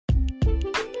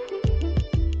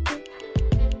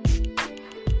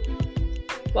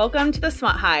Welcome to the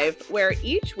Smut Hive, where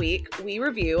each week we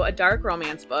review a dark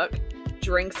romance book,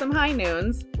 drink some high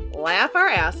noons, laugh our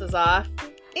asses off,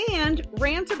 and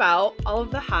rant about all of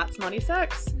the hot, smutty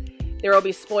sex. There will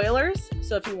be spoilers,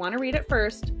 so if you want to read it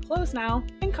first, close now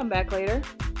and come back later.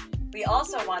 We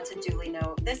also want to duly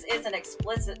note this is an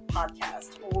explicit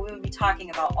podcast where we will be talking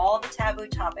about all the taboo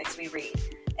topics we read,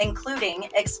 including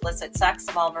explicit sex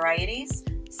of all varieties,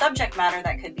 subject matter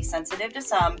that could be sensitive to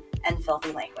some, and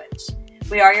filthy language.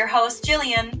 We are your hosts,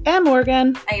 Jillian. And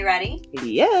Morgan. Are you ready?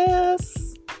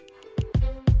 Yes.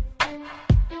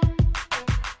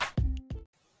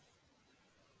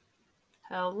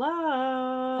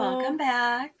 Hello. Welcome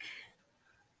back.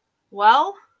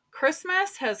 Well,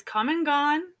 Christmas has come and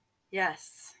gone.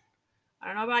 Yes. I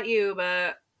don't know about you,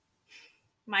 but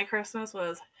my Christmas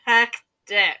was hectic.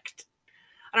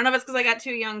 I don't know if it's because I got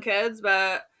two young kids,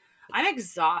 but I'm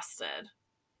exhausted.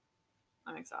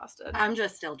 I'm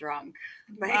just still drunk.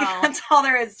 Like, Wow. That's all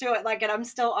there is to it. Like, and I'm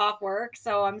still off work,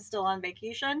 so I'm still on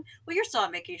vacation. Well, you're still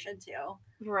on vacation too.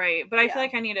 Right, but I Yeah. feel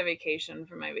like I need a vacation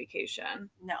for my vacation.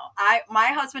 No, my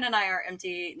husband and I are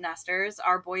empty nesters.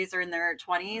 Our boys are in their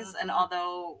 20s, and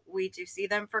although we do see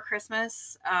them for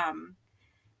Christmas,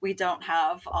 we don't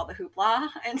have all the hoopla,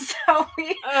 and so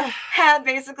we had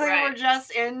basically we're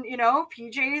just in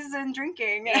PJs and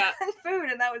drinking and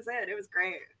food, and that was it. It was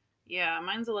great. Yeah,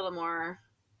 mine's a little more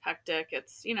hectic.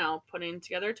 It's putting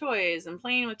together toys and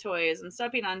playing with toys and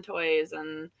stepping on toys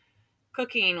and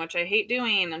cooking, which I hate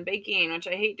doing, and baking, which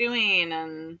I hate doing,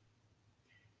 and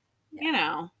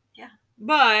Yeah.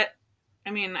 But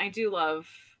I mean, I do love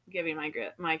giving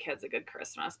my kids a good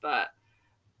Christmas, but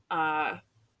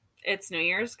it's New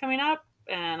Year's coming up,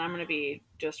 and I'm gonna be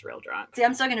just real drunk. See,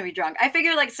 I'm still gonna be drunk. I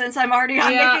figure, like, since I'm already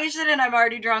on vacation and I'm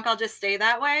already drunk, I'll just stay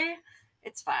that way.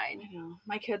 It's fine.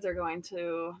 My kids are going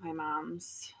to my mom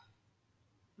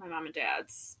and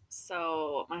dad's,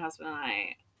 so my husband and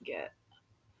I get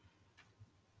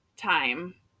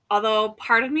time. Although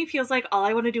part of me feels like all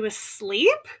I want to do is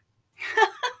sleep.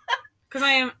 But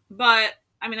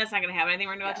I mean, that's not going to happen. I think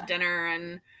we're going to go out to dinner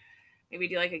and maybe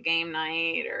do like a game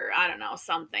night or I don't know,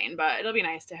 something. But it'll be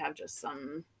nice to have just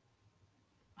some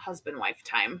husband-wife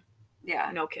time.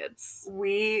 Yeah. No kids.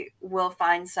 We will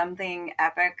find something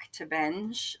epic to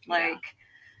binge. Like,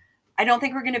 I don't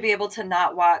think we're going to be able to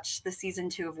not watch the season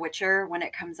 2 of Witcher when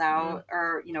it comes out,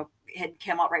 or, it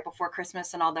came out right before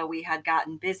Christmas. And although we had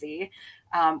gotten busy,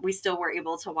 we still were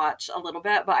able to watch a little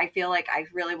bit. But I feel like I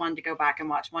really wanted to go back and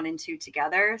watch 1 and 2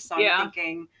 together. So I'm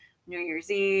thinking New Year's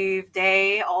Eve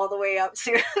day all the way up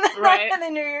to the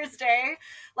New Year's Day.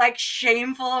 Like,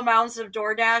 shameful amounts of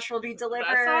DoorDash will be delivered.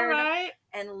 That's all right.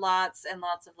 And lots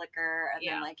of liquor, and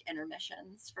then like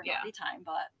intermissions for naughty time.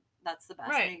 But that's the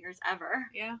best New Year's ever.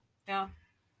 Yeah.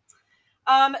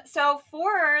 So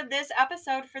for this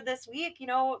episode for this week,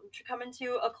 coming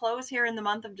to a close here in the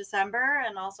month of December,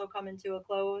 and also coming to a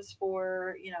close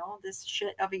for, this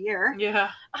shit of a year.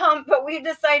 Yeah. But we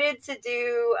decided to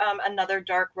do another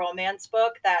dark romance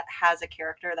book that has a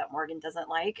character that Morgan doesn't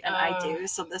like, and I do.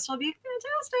 So this will be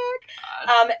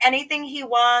fantastic. Anything He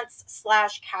Wants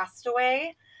 /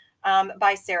 Castaway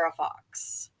by Sara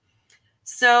Fawkes.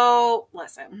 So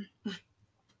listen.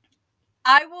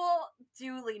 I will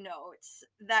duly note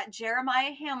that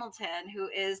Jeremiah Hamilton, who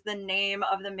is the name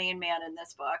of the main man in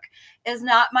this book, is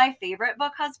not my favorite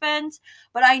book husband,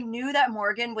 but I knew that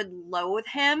Morgan would loathe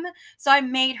him, so I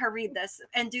made her read this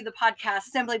and do the podcast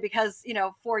simply because,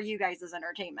 for you guys'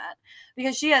 entertainment,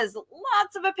 because she has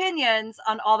lots of opinions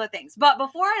on all the things. But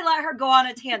before I let her go on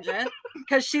a tangent,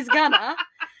 because she's gonna,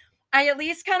 I at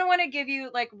least kind of want to give you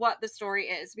like what the story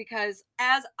is, because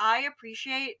as I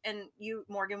appreciate, and you,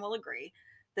 Morgan, will agree,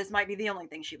 this might be the only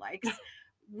thing she likes.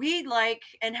 We like,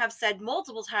 and have said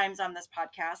multiple times on this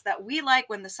podcast, that we like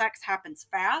when the sex happens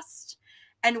fast,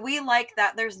 and we like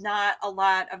that there's not a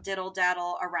lot of diddle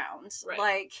daddle around. Right.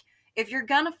 Like, if you're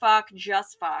gonna fuck,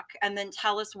 just fuck, and then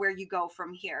tell us where you go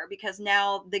from here, because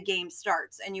now the game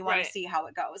starts and you want to see how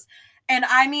it goes. And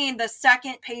I mean, the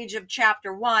second page of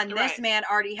chapter 1, this man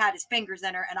already had his fingers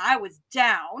in her, and I was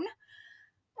down.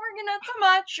 Morgan, not so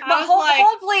much. But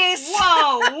hold, please.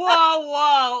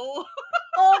 Whoa.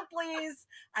 Hold, please.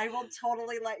 I will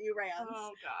totally let you rant.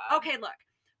 Oh, God. Okay, look.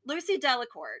 Lucy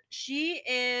Delacourt. She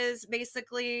is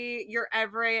basically your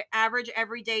average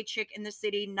everyday chick in the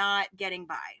city not getting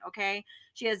by, okay?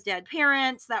 She has dead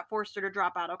parents that forced her to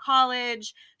drop out of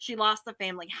college. She lost the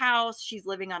family house. She's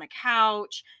living on a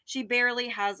couch. She barely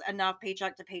has enough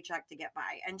paycheck to get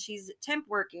by. And she's temp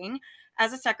working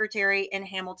as a secretary in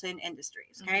Hamilton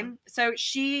Industries. Okay. So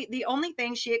the only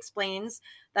thing she explains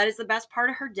that is the best part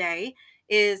of her day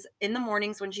is in the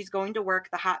mornings when she's going to work,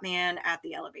 the hot man at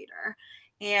the elevator.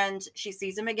 And she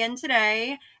sees him again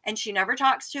today, and she never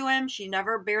talks to him. She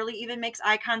never barely even makes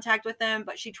eye contact with him,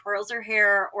 but she twirls her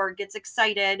hair or gets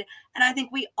excited. And I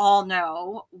think we all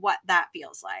know what that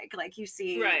feels like. Like you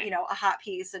see, you know, a hot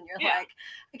piece and you're like,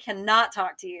 I cannot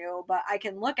talk to you, but I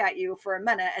can look at you for a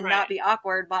minute and not be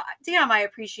awkward. But damn, I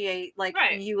appreciate like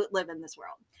you live in this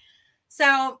world.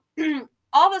 So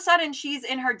all of a sudden she's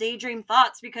in her daydream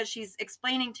thoughts because she's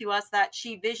explaining to us that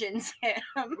she visions him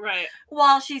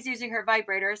while she's using her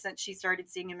vibrator since she started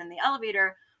seeing him in the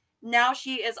elevator. Now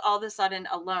she is all of a sudden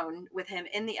alone with him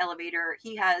in the elevator.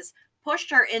 He has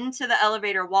pushed her into the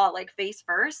elevator wall, like face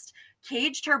first,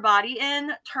 caged her body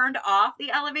in, turned off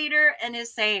the elevator, and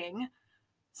is saying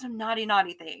some naughty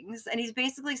things. And he's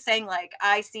basically saying, like,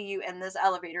 I see you in this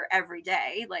elevator every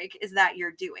day. Like, is that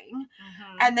you're doing?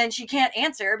 And then she can't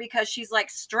answer because she's like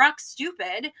struck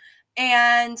stupid.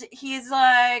 And he's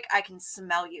like, I can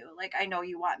smell you. Like, I know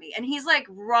you want me. And he's like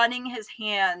running his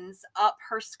hands up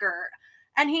her skirt.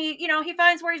 And he, you know, he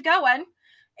finds where he's going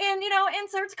and, you know,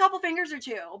 inserts a couple fingers or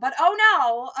two. But oh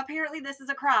no, apparently this is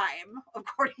a crime,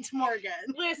 according to Morgan.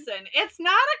 Listen, it's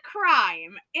not a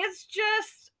crime. It's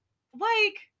just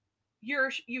like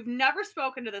you've never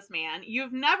spoken to this man,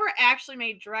 you've never actually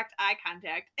made direct eye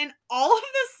contact, and all of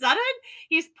a sudden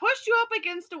he's pushed you up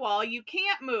against a wall. You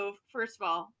can't move. First of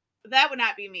all, that would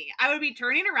not be me. I would be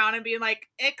turning around and being like,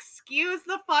 excuse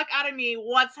the fuck out of me,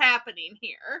 what's happening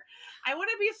here? I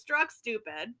wouldn't be struck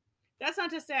stupid. That's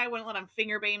not to say I wouldn't let him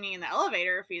finger bang me in the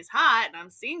elevator if he's hot and I'm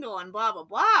single and blah blah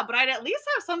blah, but I'd at least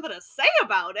have something to say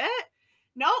about it.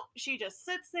 Nope, she just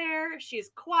sits there,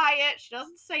 she's quiet, she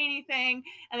doesn't say anything,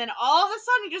 and then all of a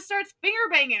sudden he just starts finger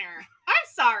banging her. I'm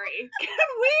sorry. Can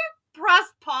we press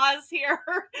pause here?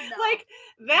 No. Like,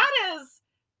 that is...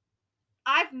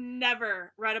 I've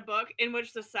never read a book in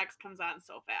which the sex comes on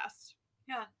so fast.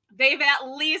 Yeah. They've at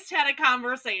least had a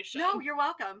conversation. No, you're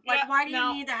welcome. Like, why do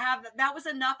you need to have that? That was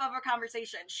enough of a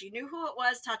conversation. She knew who it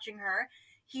was touching her.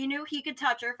 He knew he could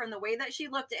touch her from the way that she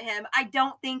looked at him. I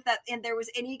don't think that there was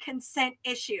any consent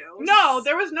issues. No,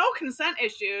 there was no consent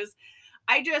issues.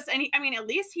 I mean, at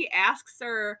least he asks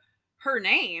her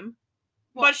name,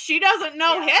 but she doesn't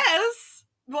know his.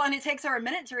 Well, and it takes her a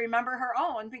minute to remember her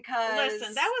own because...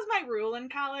 Listen, that was my rule in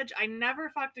college. I never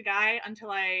fucked a guy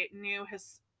until I knew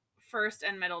his first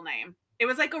and middle name. It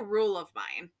was like a rule of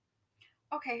mine.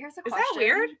 Okay, here's a question. Is that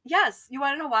weird? Yes. You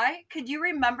want to know why? Could you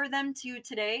remember them to you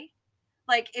today?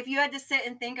 Like, if you had to sit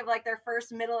and think of, like, their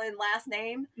first, middle, and last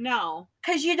name? No.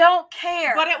 Because you don't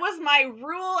care. But it was my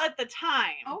rule at the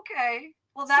time. Okay.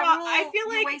 Well, that rule, I feel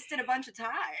like, you wasted a bunch of time.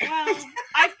 Well,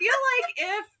 I feel like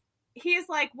if he's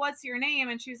like, what's your name?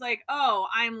 And she's like, oh,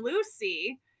 I'm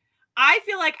Lucy. I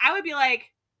feel like I would be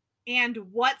like, and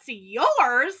what's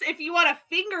yours? If you want to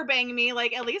finger bang me,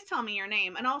 like, at least tell me your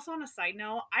name. And also, on a side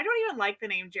note, I don't even like the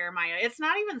name Jeremiah. It's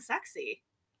not even sexy.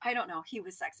 I don't know. He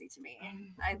was sexy to me.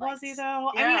 Was he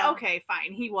though? Yeah. I mean, okay,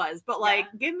 fine. He was. But like,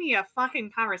 give me a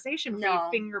fucking conversation before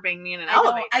you finger bang me in an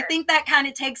elevator. I think that kind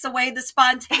of takes away the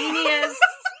spontaneous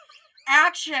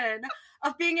action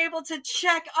of being able to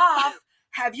check off,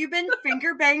 have you been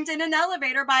finger banged in an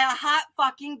elevator by a hot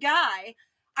fucking guy?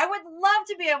 I would love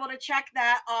to be able to check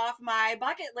that off my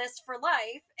bucket list for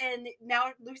life. And now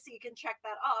Lucy can check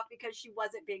that off because she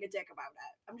wasn't being a dick about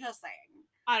it. I'm just saying.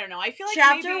 I don't know. I feel like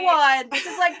chapter 1. This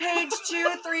is like page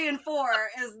 2, 3, and 4.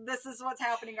 This is what's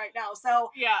happening right now.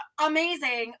 So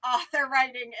amazing author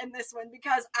writing in this one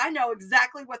because I know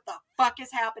exactly what the fuck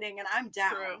is happening and I'm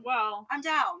down. True. Well, I'm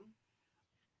down.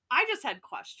 I just had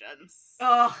questions.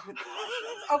 Oh,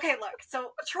 okay. Look,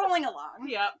 so trolling along.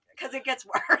 Yep. Because it gets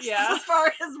worse. Yeah. As far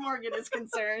as Morgan is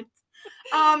concerned.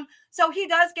 So he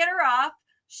does get her off.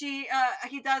 He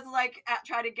does like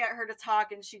try to get her to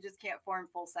talk and she just can't form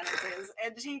full sentences.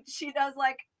 And she does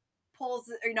like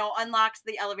pulls, unlocks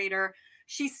the elevator.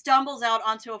 She stumbles out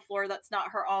onto a floor that's not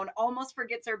her own, almost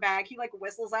forgets her bag. He like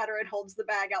whistles at her and holds the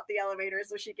bag out the elevator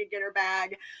so she can get her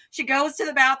bag. She goes to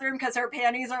the bathroom because her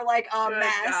panties are like a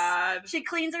mess. God. She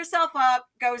cleans herself up,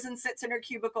 goes and sits in her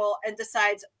cubicle and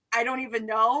decides, I don't even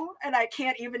know and I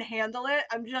can't even handle it.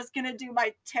 I'm just going to do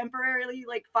my temporarily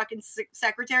like fucking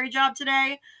secretary job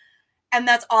today. And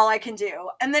that's all I can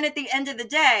do. And then at the end of the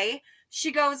day,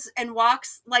 she goes and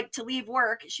walks like to leave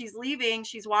work. She's leaving.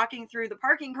 She's walking through the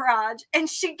parking garage and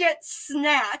she gets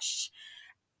snatched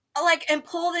like, and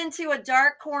pulled into a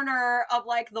dark corner of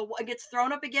like gets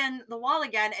thrown up again the wall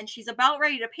again, and she's about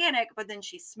ready to panic, but then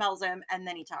she smells him and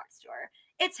then he talks to her.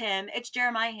 It's him. It's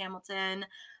Jeremiah Hamilton,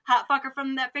 hot fucker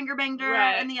from that finger banged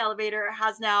her in the elevator,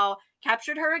 has now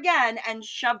captured her again and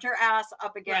shoved her ass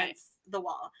up against the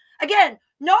wall. Again,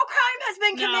 no crime has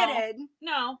been committed.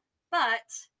 No. But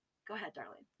go ahead,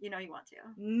 darling. You know you want to.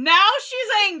 Now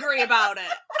she's angry about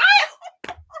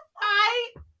it.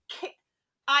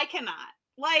 I cannot.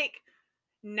 Like,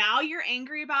 now you're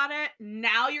angry about it.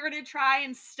 Now you're going to try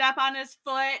and step on his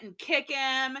foot and kick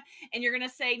him. And you're going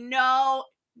to say no.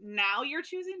 Now you're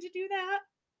choosing to do that?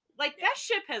 Like, that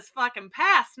ship has fucking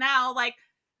passed now. Like,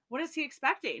 what is he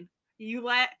expecting? You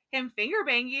let him finger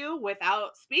bang you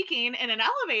without speaking in an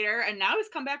elevator, and now he's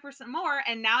come back for some more,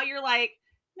 and now you're like,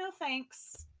 no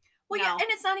thanks. Well, no. Yeah, and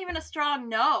it's not even a strong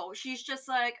no. She's just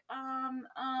like,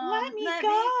 let me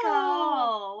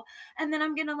go. And then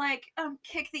I'm gonna like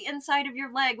kick the inside of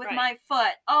your leg with my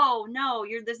foot. Oh no,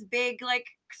 you're this big, like,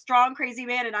 strong, crazy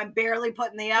man, and I'm barely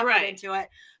putting the effort into it.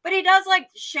 But he does like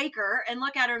shake her and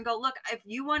look at her and go, look, if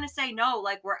you want to say no,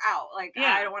 like, we're out. Like,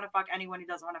 I don't want to fuck anyone who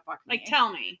doesn't want to fuck me. Like,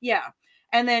 tell me. Yeah.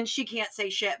 And then she can't say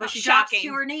shit, but she drops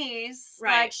to her knees.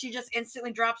 Like, she just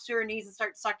instantly drops to her knees and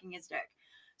starts sucking his dick.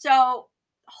 So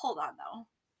hold on though,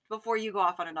 before you go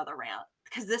off on another rant,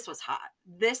 because this was hot.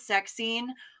 This sex scene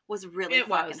was really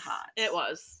fucking hot. It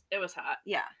was hot.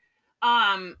 Yeah.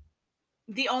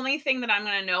 The only thing that I'm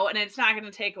gonna note, and it's not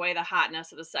gonna take away the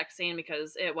hotness of the sex scene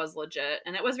because it was legit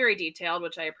and it was very detailed,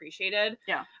 which I appreciated.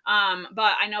 Yeah.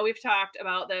 But I know we've talked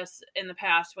about this in the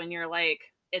past when you're like,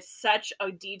 it's such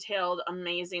a detailed,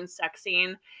 amazing sex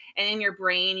scene, and in your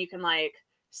brain you can like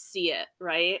see it,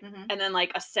 right? Mm-hmm. And then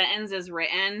like a sentence is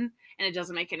written and it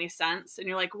doesn't make any sense, and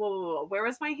you're like, whoa, where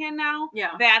was my hand now?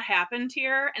 Yeah, that happened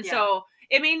here. And so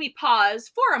it made me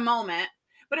pause for a moment,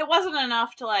 but it wasn't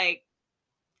enough to like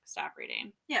stop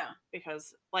reading. Yeah,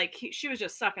 because like she was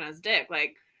just sucking his dick.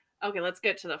 Like, okay, let's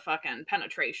get to the fucking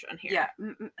penetration here.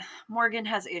 Yeah, Morgan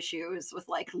has issues with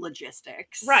like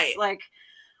logistics, right? Like,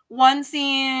 one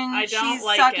scene, she's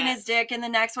like sucking his dick, and the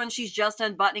next one, she's just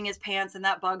unbuttoning his pants, and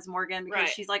that bugs Morgan because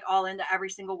she's like all into every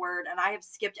single word, and I have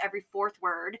skipped every fourth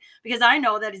word because I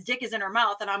know that his dick is in her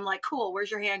mouth, and I'm like, cool,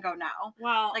 where's your hand go now?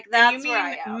 Well, like, that's where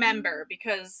I am. Member,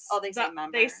 because they say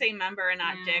member. They say member and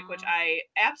not dick, which I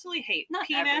absolutely hate. Not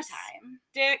penis, every time.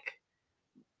 Dick,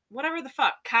 whatever the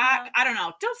fuck, cock. I don't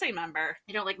know. Don't say member.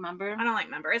 You don't like member? I don't like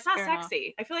member. It's not Fair sexy.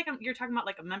 enough. I feel like you're talking about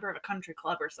like a member of a country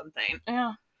club or something.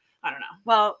 Yeah. I don't know.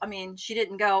 Well, I mean, she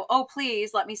didn't go, oh,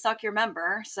 please let me suck your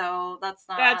member. So that's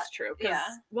not. That's true. Yeah.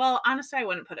 Well, honestly, I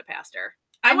wouldn't put it past her.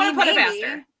 I wouldn't put it past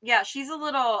her. Yeah, she's a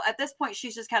little, at this point,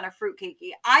 she's just kind of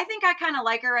fruitcakey. I think I kind of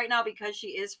like her right now because she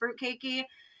is fruitcakey.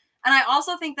 And I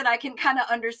also think that I can kind of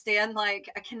understand, like,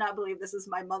 I cannot believe this is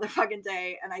my motherfucking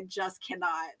day and I just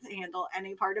cannot handle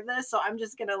any part of this. So I'm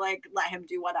just going to, like, let him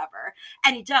do whatever.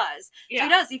 And he does. Yeah. So he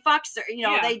does. He fucks her. You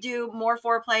know, they do more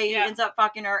foreplay. He ends up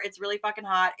fucking her. It's really fucking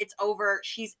hot. It's over.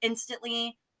 She's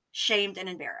instantly shamed and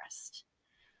embarrassed.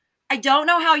 I don't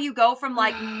know how you go from,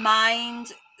 like,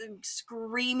 mind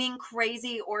screaming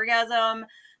crazy orgasm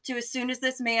to as soon as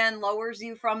this man lowers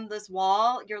you from this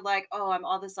wall, you're like, oh, I'm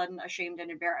all of a sudden ashamed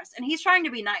and embarrassed. And he's trying to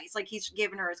be nice. Like, he's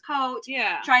giving her his coat.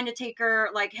 Yeah. Trying to take her,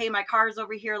 like, hey, my car's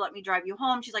over here. Let me drive you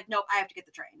home. She's like, nope, I have to get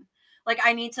the train. Like,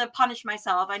 I need to punish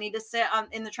myself. I need to sit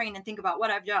in the train and think about what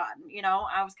I've done. You know,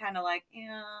 I was kind of like,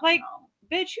 yeah. Like,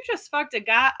 bitch, you just fucked a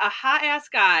hot-ass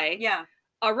guy. Yeah.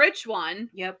 A rich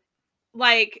one. Yep.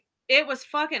 Like, it was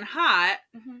fucking hot.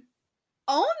 Mm-hmm.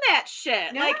 Own that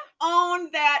shit. Yeah. Like,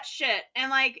 own that shit. And,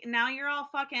 like, now you're all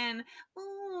fucking,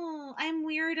 oh, I'm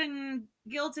weird and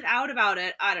guilted out about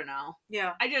it. I don't know.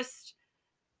 Yeah. I just...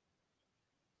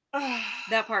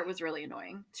 that part was really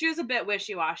annoying. She was a bit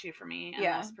wishy-washy for me in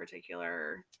this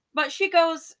particular... But she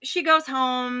goes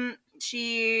home.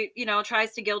 She, you know,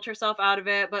 tries to guilt herself out of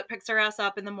it, but picks her ass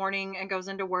up in the morning and goes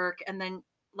into work. And then,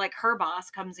 like, her boss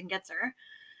comes and gets her.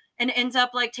 And ends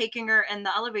up, like, taking her in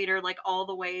the elevator, like, all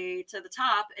the way to the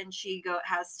top. And she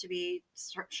has to be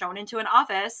shown into an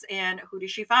office. And who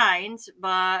does she find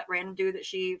but random dude that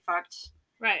she fucked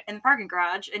in the parking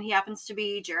garage. And he happens to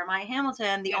be Jeremiah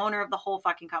Hamilton, the owner of the whole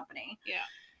fucking company. Yeah.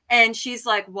 And she's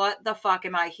like, what the fuck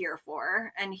am I here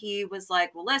for? And he was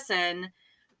like, well, listen,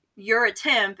 you're a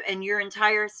temp and your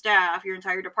entire staff, your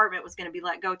entire department was going to be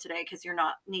let go today because you're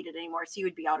not needed anymore. So you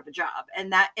would be out of a job.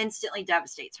 And that instantly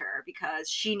devastates her because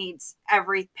she needs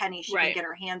every penny she can get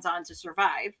her hands on to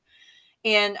survive.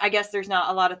 And I guess there's not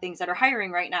a lot of things that are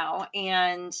hiring right now.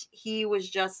 And he was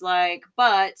just like,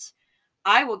 but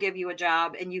I will give you a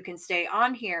job and you can stay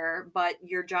on here, but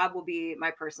your job will be my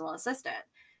personal assistant.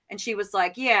 And she was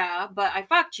like, yeah, but I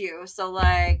fucked you. So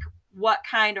like, what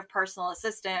kind of personal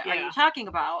assistant are you talking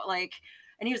about? Like,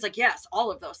 and he was like, yes,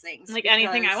 all of those things. Like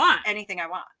anything I want. Anything I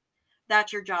want.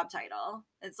 That's your job title.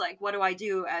 It's like, what do I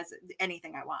do as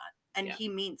anything I want? And he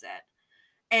means it.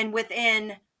 And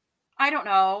within, I don't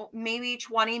know, maybe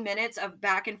 20 minutes of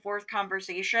back and forth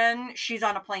conversation, she's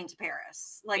on a plane to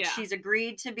Paris. Like, she's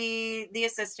agreed to be the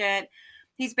assistant.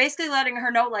 He's basically letting her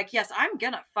know, like, yes, I'm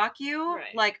gonna fuck you,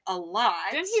 like, a lot.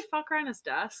 Didn't he fuck her on his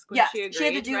desk when she agreed? She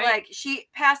had to do, like, she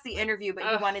passed the interview, but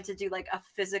he wanted to do, like, a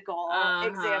physical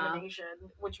examination,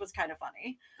 which was kind of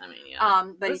funny. I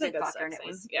mean, but he did fuck her, and it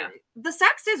was the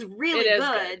sex is really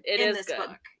good in this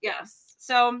book. Yes.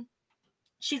 So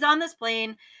she's on this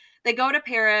plane. They go to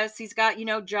Paris. He's got, you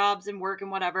know, jobs and work and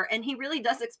whatever. And he really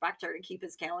does expect her to keep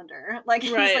his calendar. Like,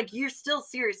 he's like, you're still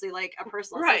seriously like a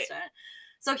personal assistant.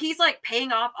 So he's like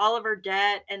paying off all of her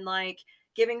debt and like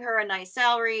giving her a nice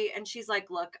salary. And she's like,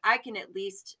 look, I can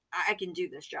do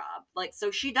this job. Like,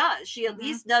 so she does. She at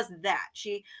least does that.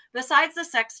 She, besides the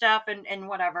sex stuff and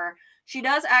whatever, she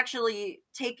does actually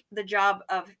take the job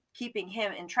of keeping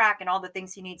him in track and all the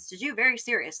things he needs to do very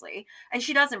seriously. And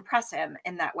she does impress him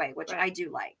in that way, which I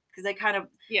do like. Because they kind of,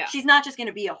 she's not just going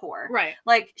to be a whore. Right.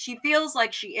 Like, she feels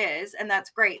like she is, and that's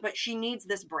great, but she needs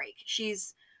this break.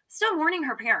 She's still mourning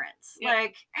her parents.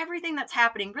 Like, everything that's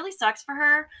happening really sucks for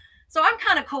her. So I'm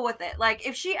kind of cool with it. Like,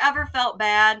 if she ever felt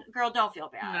bad, girl, don't feel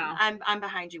bad. No. I'm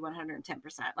behind you 110%.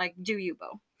 Like, do you,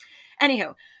 boo.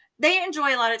 Anywho, they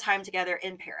enjoy a lot of time together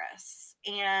in Paris.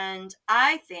 And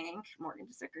I think, Morgan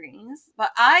disagrees,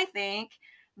 but I think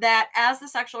that as the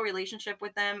sexual relationship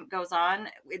with them goes on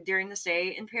during the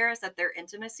stay in Paris, that their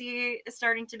intimacy is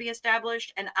starting to be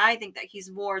established. And I think that he's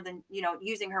more than, you know,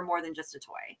 using her more than just a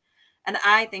toy. And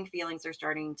I think feelings are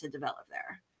starting to develop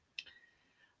there.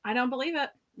 I don't believe it.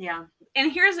 Yeah.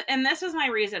 And this is my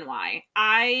reason why.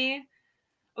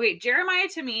 Jeremiah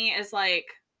to me is like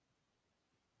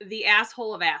the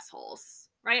asshole of assholes,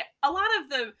 right? A lot of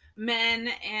the men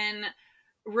in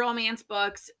romance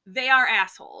books, they are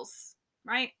assholes.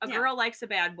 Right? A girl likes a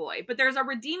bad boy, but there's a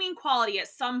redeeming quality at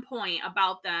some point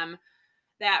about them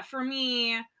that for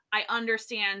me, I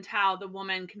understand how the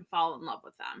woman can fall in love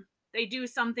with them. They do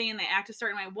something, they act a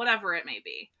certain way, whatever it may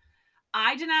be.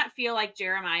 I did not feel like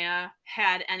Jeremiah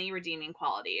had any redeeming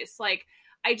qualities. Like,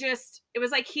 it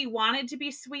was like he wanted to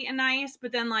be sweet and nice,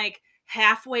 but then like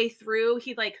halfway through,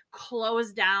 he'd like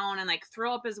close down and like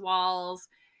throw up his walls.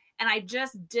 And I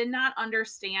just did not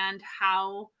understand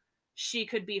how she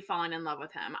could be falling in love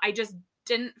with him. I just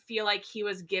didn't feel like he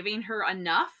was giving her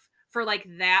enough for like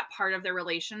that part of the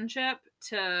relationship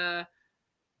to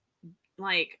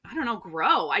like, I don't know,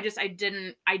 grow. I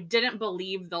didn't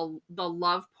believe the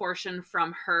love portion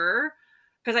from her,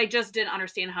 because I just didn't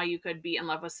understand how you could be in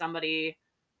love with somebody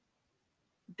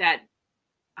that,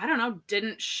 I don't know,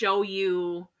 didn't show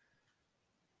you,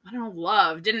 I don't know,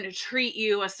 love, didn't treat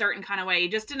you a certain kind of way. He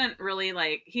just didn't really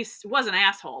like, he was an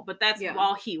asshole, but that's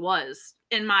all he was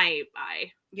in my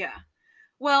eye. Yeah.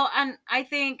 Well, and I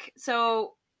think,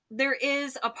 so there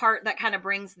is a part that kind of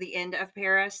brings the end of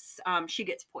Paris. She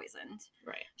gets poisoned.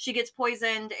 Right. She gets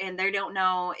poisoned, and they don't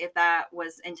know if that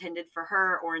was intended for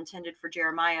her or intended for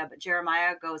Jeremiah, but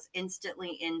Jeremiah goes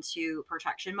instantly into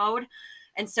protection mode.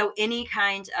 And so any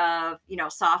kind of, you know,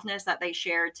 softness that they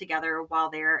shared together while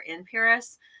they're in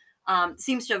Paris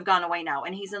seems to have gone away now.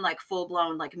 And he's in like full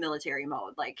blown like military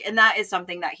mode. Like, and that is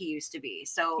something that he used to be.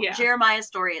 So Jeremiah's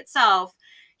story itself,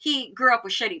 he grew up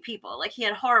with shitty people. Like, he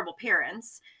had horrible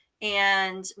parents,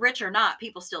 and rich or not,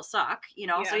 people still suck, you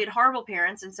know? So he had horrible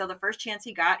parents. And so the first chance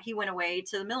he got, he went away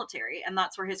to the military, and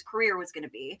that's where his career was going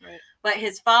to be. Right. But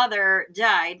his father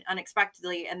died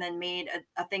unexpectedly and then made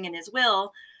a thing in his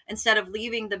will. Instead of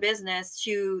leaving the business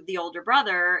to the older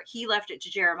brother, he left it to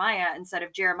Jeremiah. Instead,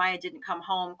 if Jeremiah didn't come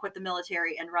home, quit the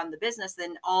military, and run the business,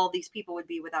 then all these people would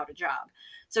be without a job.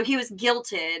 So he was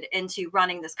guilted into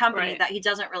running this company that he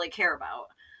doesn't really care about.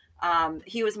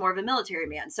 He was more of a military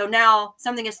man. So now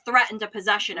something is threatened a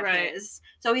possession of his.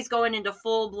 So he's going into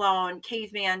full-blown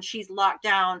caveman. She's locked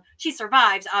down. She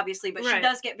survives, obviously, but she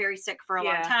does get very sick for a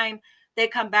long time. They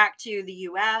come back to the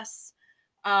U.S.,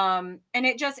 and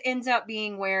it just ends up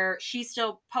being where she's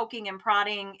still poking and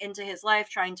prodding into his life,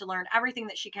 trying to learn everything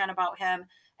that she can about him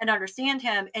and understand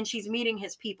him. And she's meeting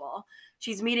his people.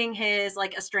 She's meeting his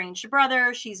like estranged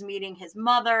brother. She's meeting his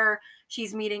mother.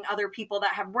 She's meeting other people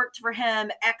that have worked for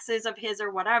him, exes of his or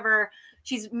whatever.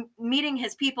 She's meeting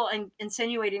his people and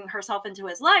insinuating herself into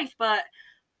his life. But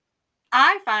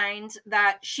I find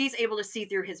that she's able to see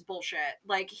through his bullshit.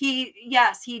 Like he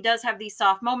does have these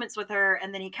soft moments with her,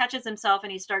 and then he catches himself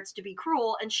and he starts to be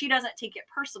cruel, and she doesn't take it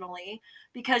personally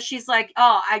because she's like,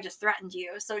 oh, I just threatened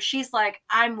you. So she's like,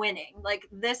 I'm winning. Like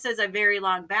this is a very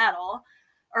long battle,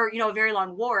 or a very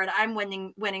long war, and I'm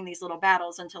winning these little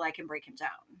battles until I can break him down.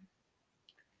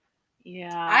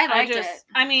 Yeah. I liked it.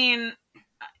 I mean,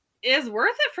 it's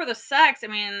worth it for the sex. I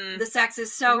mean, the sex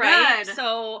is so right? good.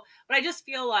 So, but I just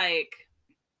feel like,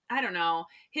 I don't know,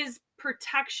 his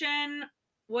protection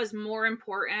was more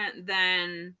important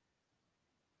than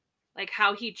like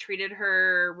how he treated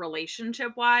her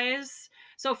relationship wise.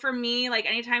 So for me, like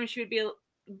anytime she would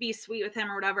be sweet with him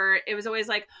or whatever, it was always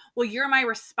like, well, you're my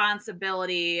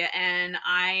responsibility and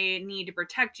I need to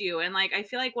protect you. And like, I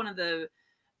feel like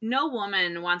no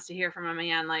woman wants to hear from a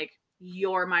man like,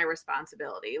 you're my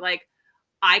responsibility. Like,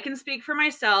 I can speak for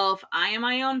myself. I am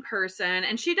my own person.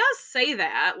 And she does say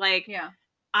that, like, Yeah.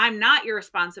 I'm not your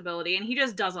responsibility. And he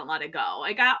just doesn't let it go.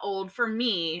 It got old for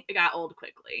me. It got old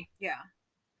quickly. Yeah.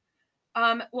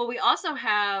 Well, we also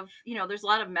have, there's a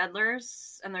lot of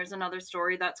meddlers, and there's another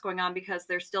story that's going on because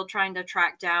they're still trying to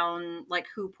track down like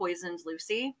who poisoned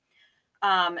Lucy.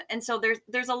 And so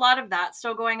there's a lot of that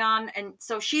still going on. And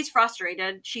so she's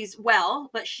frustrated. She's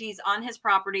but she's on his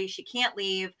property. She can't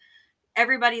leave.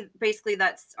 Everybody basically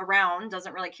that's around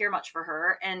doesn't really care much for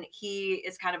her. And he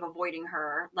is kind of avoiding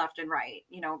her left and right,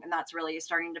 and that's really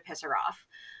starting to piss her off.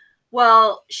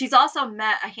 Well, she's also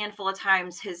met a handful of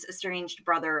times his estranged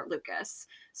brother, Lucas.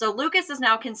 So Lucas is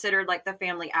now considered like the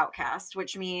family outcast,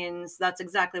 which means that's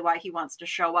exactly why he wants to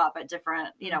show up at different,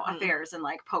 affairs and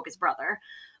like poke his brother.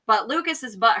 But Lucas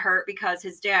is butthurt because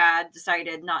his dad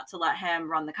decided not to let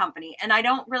him run the company. And I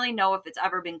don't really know if it's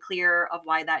ever been clear of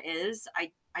why that is.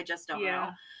 I just don't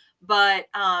know. But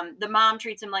the mom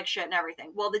treats him like shit and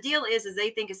everything. Well, the deal is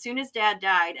they think as soon as dad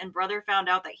died and brother found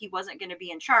out that he wasn't going to be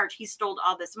in charge, he stole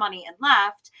all this money and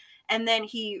left. And then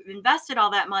he invested all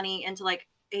that money into like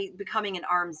becoming an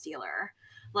arms dealer.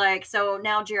 Like, so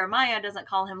now Jeremiah doesn't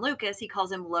call him Lucas, he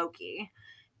calls him Loki.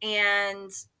 And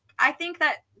I think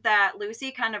that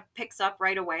Lucy kind of picks up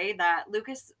right away that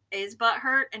Lucas is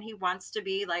butthurt and he wants to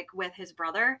be like with his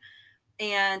brother.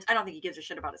 And I don't think he gives a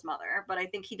shit about his mother, but I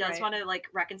think he does want to like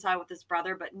reconcile with his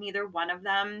brother, but neither one of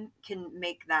them can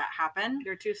make that happen.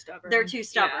 They're too stubborn.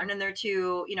 And they're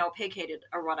too, pig-hated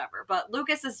or whatever. But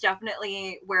Lucas is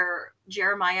definitely where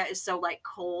Jeremiah is so like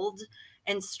cold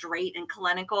and straight and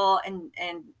clinical.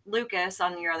 And Lucas,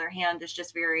 on the other hand, is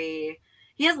just he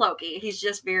is Loki. He's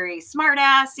just very smart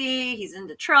assy. He's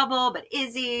into trouble, but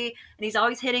is he? And he's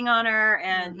always hitting on her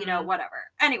and, whatever.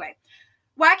 Anyway.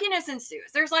 Wackiness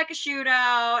ensues. There's like a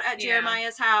shootout at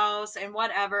Jeremiah's house and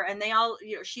whatever. And they all,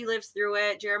 she lives through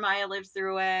it. Jeremiah lives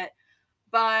through it.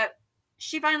 But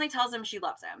she finally tells him she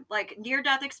loves him. Like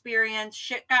near-death experience.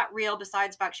 Shit got real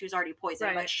besides the fact she was already poisoned.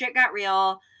 Right. But shit got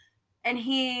real. And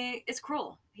he is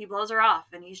cruel. He blows her off.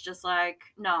 And he's just like,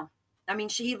 no. I mean,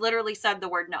 he literally said the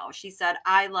word no. She said,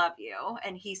 I love you.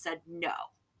 And he said no.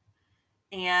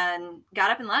 And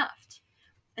got up and left.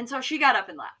 And so she got up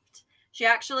and left. She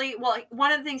actually,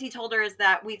 one of the things he told her is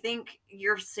that we think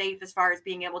you're safe as far as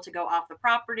being able to go off the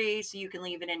property so you can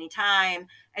leave at any time.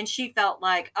 And she felt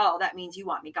like, oh, that means you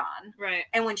want me gone. Right.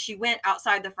 And when she went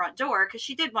outside the front door, because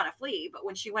she did want to flee, but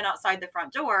when she went outside the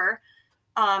front door,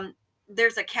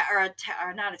 there's a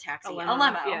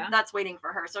limo that's waiting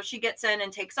for her. So she gets in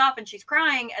and takes off and she's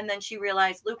crying. And then she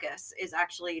realized Lucas is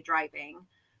actually driving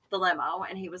the limo.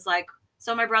 And he was like,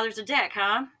 so my brother's a dick,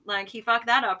 huh? Like, he fucked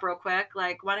that up real quick.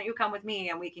 Like, why don't you come with me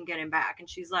and we can get him back? And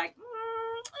she's like,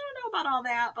 I don't know about all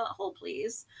that, but hold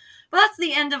please. But that's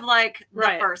the end of, like,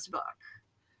 the first book.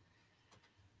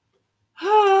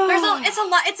 It's a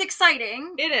lot. It's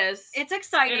exciting. It is. It's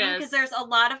exciting because there's a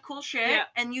lot of cool shit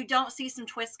and you don't see some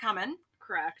twists coming.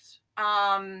 Correct.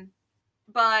 And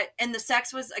the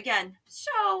sex was, again,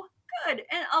 so good.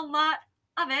 And a lot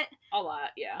of it. A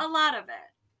lot of it.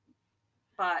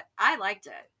 But I liked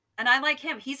it. And I like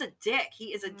him. He's a dick. He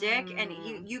is a dick. And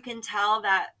you can tell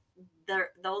that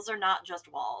those are not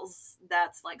just walls.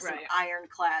 That's like some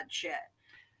ironclad shit.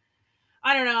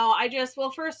 I don't know.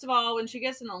 First of all, when she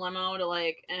gets in the limo to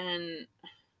like, and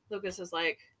Lucas is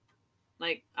like,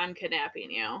 I'm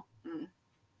kidnapping you.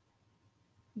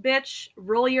 Bitch,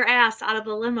 roll your ass out of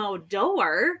the limo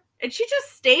door. And she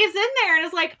just stays in there and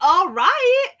is like, all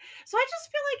right. So I just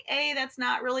feel like, that's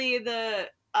not really the...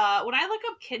 when I look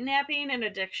up kidnapping in a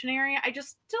dictionary, I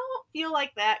just don't feel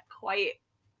like that quite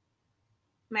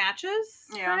matches,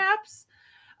 perhaps.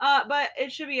 But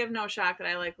it should be of no shock that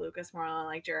I like Lucas more than I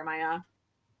like Jeremiah.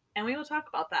 And we will talk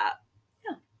about that.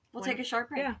 Yeah. We'll take a short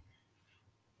break. Yeah.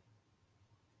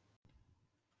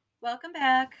 Welcome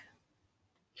back.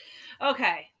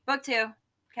 Okay. Book 2,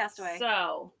 Castaway.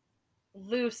 So,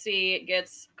 Lucy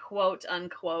gets quote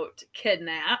unquote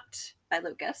kidnapped by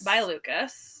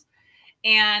Lucas.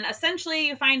 And essentially,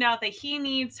 you find out that he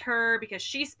needs her because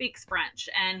she speaks French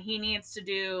and he needs to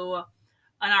do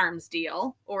an arms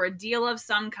deal or a deal of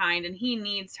some kind, and he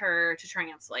needs her to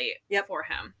translate for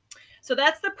him. So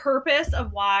that's the purpose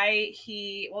of why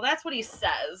that's what he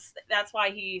says. That's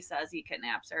why he says he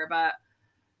kidnaps her, but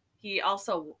he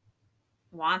also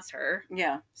wants her.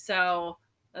 Yeah. So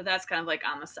that's kind of like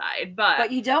on the side.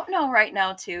 But you don't know right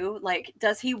now, too, like,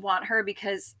 does he want her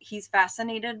because he's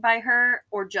fascinated by her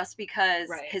or just because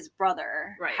his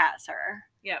brother has her?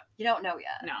 Yep. You don't know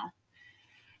yet. No.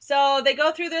 So they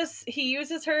go through this. He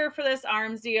uses her for this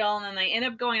arms deal, and then they end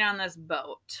up going on this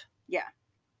boat. Yeah.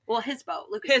 Well, his boat.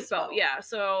 Lucas's boat. Yeah.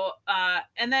 So,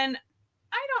 and then,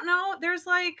 I don't know, there's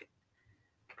like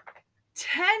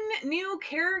 10 new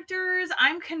characters.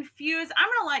 I'm confused. I'm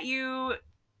going to let you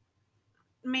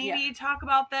maybe talk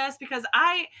about this because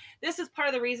this is part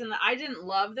of the reason that I didn't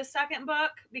love the second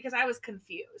book because I was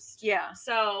confused. Yeah.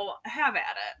 So have at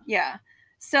it. Yeah.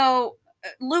 So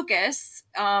Lucas,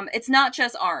 it's not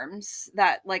just arms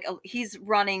that like he's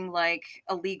running like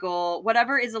illegal,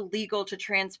 whatever is illegal to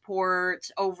transport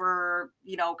over,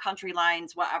 country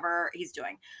lines, whatever he's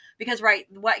doing. Because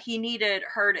what he needed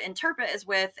her to interpret is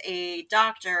with a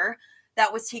doctor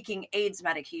that was taking AIDS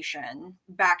medication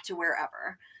back to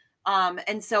wherever.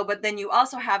 And so, but then you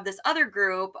also have this other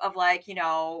group of like,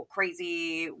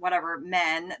 crazy, whatever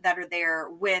men that are there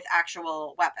with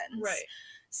actual weapons. Right.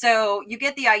 So you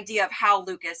get the idea of how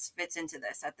Lucas fits into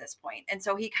this at this point. And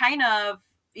so he kind of,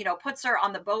 puts her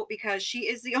on the boat because she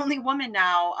is the only woman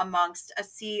now amongst a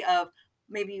sea of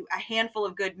maybe a handful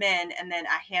of good men and then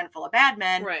a handful of bad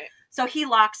men. Right. So he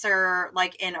locks her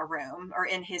like in a room or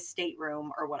in his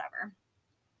stateroom or whatever.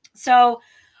 So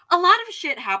a lot of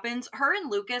shit happens. Her and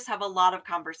Lucas have a lot of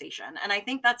conversation. And I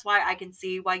think that's why I can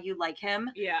see why you like him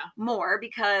more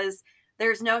because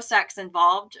there's no sex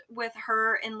involved with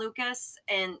her and Lucas.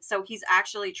 And so he's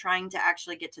actually trying to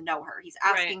get to know her. He's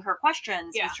asking her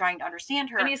questions. Yeah. He's trying to understand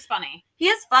her. And he's funny. He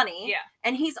is funny. Yeah.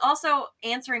 And he's also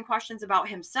answering questions about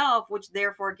himself, which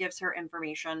therefore gives her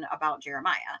information about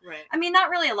Jeremiah. Right. I mean, not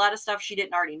really a lot of stuff she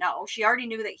didn't already know. She already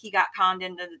knew that he got conned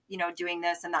into, doing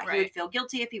this and that he would feel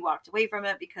guilty if he walked away from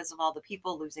it because of all the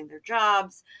people losing their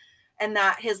jobs. And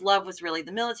that his love was really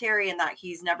the military and that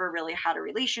he's never really had a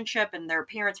relationship and their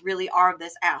parents really are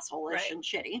this asshole-ish and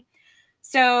shitty.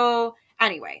 So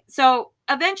anyway, so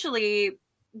eventually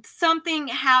something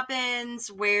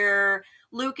happens where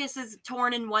Lucas is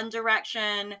torn in one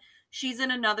direction, she's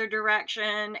in another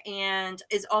direction, and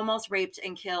is almost raped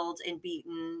and killed and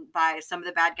beaten by some of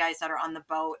the bad guys that are on the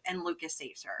boat, and Lucas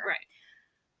saves her. Right.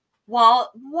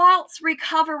 Whilst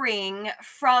recovering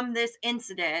from this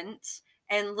incident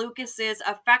and Lucas's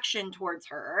affection towards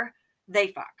her, they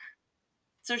fuck.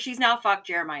 So she's now fucked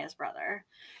Jeremiah's brother.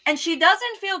 And she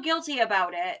doesn't feel guilty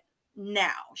about it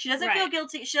now. She doesn't feel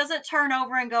guilty. She doesn't turn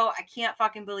over and go, I can't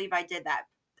fucking believe I did that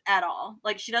at all.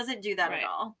 Like, she doesn't do that at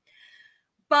all.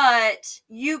 But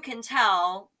you can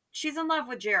tell she's in love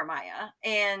with Jeremiah.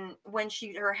 And when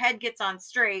her head gets on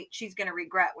straight, she's going to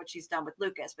regret what she's done with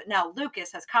Lucas. But now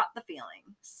Lucas has caught the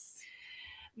feelings.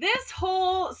 This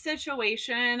whole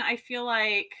situation, I feel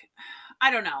like, I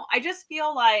don't know. I just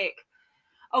feel like,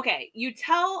 okay, you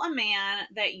tell a man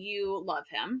that you love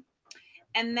him,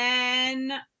 and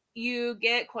then you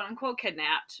get quote unquote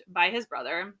kidnapped by his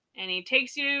brother, and he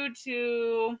takes you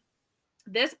to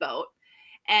this boat,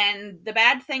 and the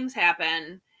bad things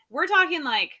happen. We're talking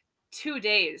like 2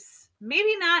 days,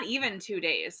 maybe not even 2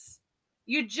 days.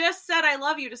 You just said I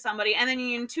love you to somebody, and then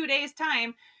in 2 days'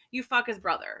 time, you fuck his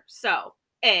brother. So,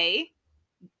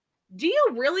 do you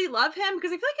really love him?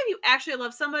 Because I feel like if you actually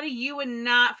love somebody, you would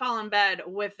not fall in bed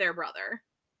with their brother.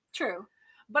 True.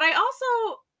 But I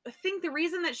also think the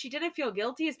reason that she didn't feel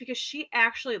guilty is because she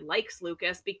actually likes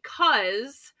Lucas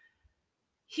because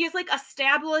he's like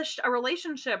established a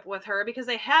relationship with her because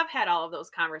they have had all of those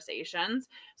conversations.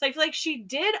 So I feel like she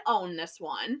did own this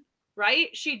one, right?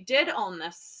 She did own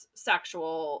this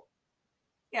sexual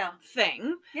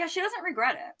thing. Yeah, she doesn't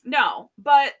regret it. No,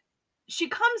 but she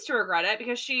comes to regret it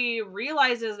because she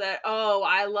realizes that, oh,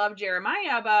 I love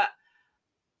Jeremiah, but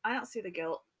I don't see the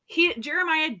guilt.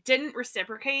 Jeremiah didn't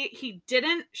reciprocate. He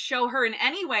didn't show her in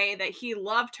any way that he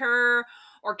loved her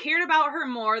or cared about her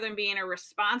more than being a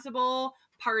responsible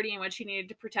party in which he needed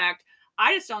to protect.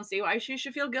 I just don't see why she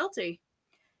should feel guilty.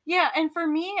 Yeah, and for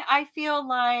me, I feel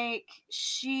like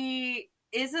she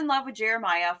is in love with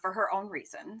Jeremiah for her own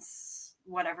reasons,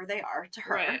 whatever they are to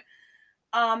her. Right.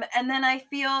 And then I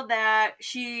feel that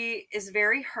she is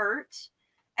very hurt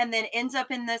and then ends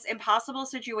up in this impossible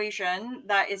situation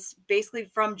that is basically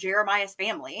from Jeremiah's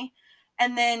family.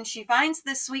 And then she finds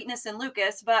this sweetness in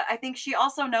Lucas, but I think she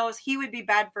also knows he would be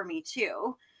bad for me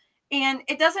too. And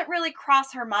it doesn't really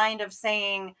cross her mind of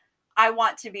saying, I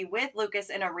want to be with Lucas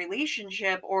in a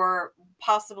relationship, or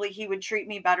possibly he would treat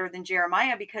me better than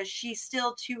Jeremiah, because she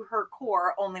still, to her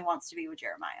core, only wants to be with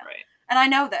Jeremiah. Right. And I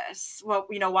know this, well,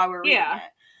 you know, while we're reading Yeah. it.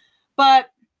 But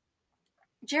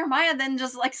Jeremiah then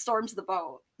just like storms the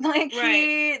boat. Like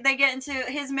Right.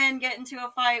 his men get into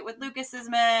a fight with Lucas's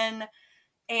men,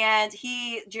 and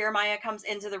Jeremiah comes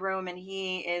into the room and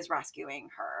he is rescuing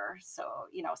her. So,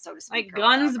 you know, so to speak. Like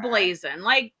guns blazing.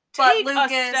 Like, but take a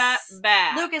step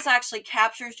back. Lucas actually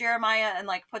captures Jeremiah and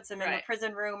like puts him in the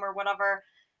prison room or whatever.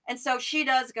 And so she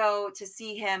does go to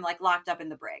see him like locked up in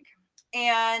the brig.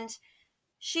 And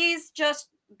she's just,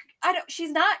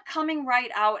 she's not coming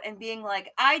right out and being like,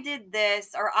 I did this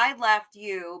or I left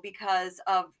you because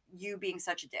of you being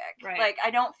such a dick. Right. Like,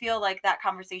 I don't feel like that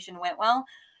conversation went well.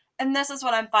 And this is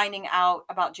what I'm finding out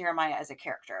about Jeremiah as a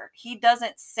character. He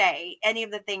doesn't say any of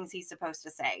the things he's supposed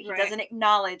to say. He doesn't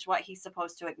acknowledge what he's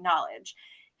supposed to acknowledge.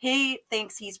 He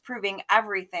thinks he's proving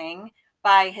everything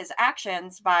by his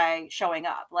actions, by showing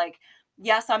up. Like,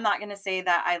 yes, I'm not going to say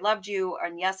that I loved you,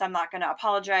 and yes, I'm not going to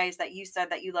apologize that you said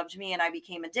that you loved me and I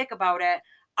became a dick about it.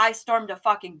 I stormed a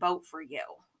fucking boat for you,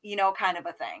 you know, kind of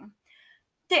a thing.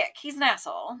 Dick, he's an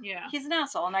asshole. Yeah. He's an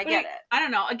asshole, and I get it. I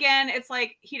don't know. Again, it's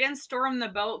like he didn't storm the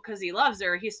boat because he loves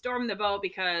her. He stormed the boat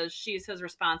because she's his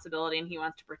responsibility and he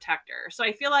wants to protect her. So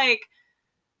I feel like,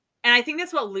 and I think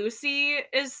that's what Lucy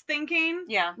is thinking.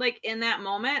 Yeah. Like in that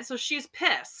moment. So she's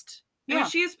pissed. Yeah. I mean,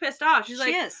 she is pissed off. She's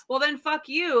like, is. Well, then fuck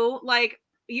you. Like,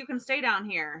 you can stay down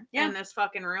here in this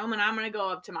fucking room and I'm going to go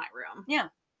up to my room. Yeah.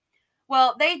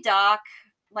 Well, they dock.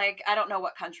 Like, I don't know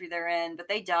what country they're in, but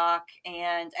they dock,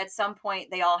 and at some point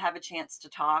they all have a chance to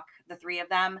talk, the three of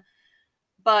them.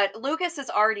 But Lucas has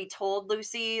already told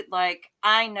Lucy, like,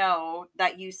 I know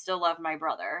that you still love my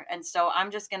brother, and so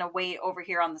I'm just going to wait over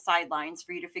here on the sidelines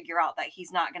for you to figure out that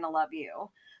he's not going to love you.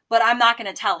 But I'm not going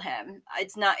to tell him.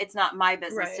 It's not my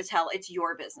business to tell. It's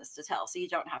your business to tell, so you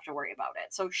don't have to worry about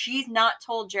it. So she's not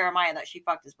told Jeremiah that she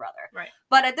fucked his brother. Right.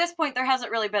 But at this point, there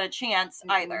hasn't really been a chance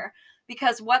either.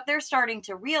 Because what they're starting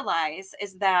to realize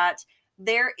is that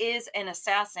there is an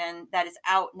assassin that is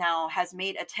out now, has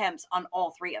made attempts on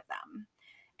all three of them.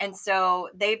 And so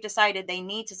they've decided they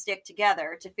need to stick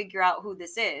together to figure out who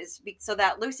this is, so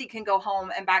that Lucy can go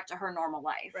home and back to her normal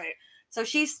life. Right. So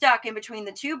she's stuck in between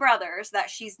the two brothers that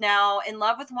she's now in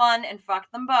love with one and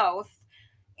fucked them both,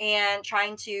 and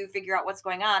trying to figure out what's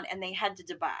going on. And they head to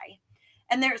Dubai.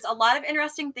 And there's a lot of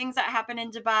interesting things that happen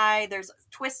in Dubai. There's a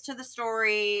twist to the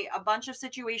story, a bunch of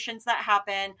situations that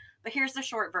happen. But here's the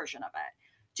short version of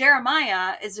it.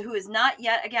 Jeremiah, who has not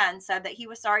yet, again, said that he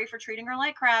was sorry for treating her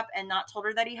like crap and not told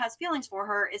her that he has feelings for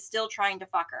her, is still trying to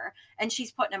fuck her. And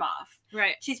she's putting him off.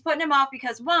 Right. She's putting him off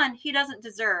because, one, he doesn't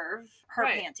deserve her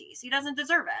panties. He doesn't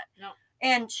deserve it. No.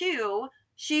 And two,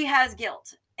 she has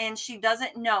guilt. And she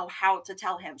doesn't know how to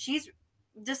tell him. She's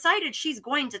decided she's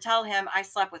going to tell him, I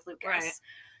slept with Lucas. Right.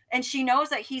 And she knows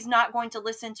that he's not going to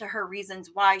listen to her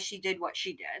reasons why she did what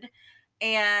she did.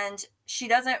 And she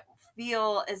doesn't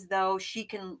feel as though she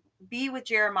can be with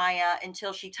Jeremiah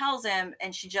until she tells him,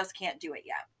 and she just can't do it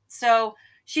yet. So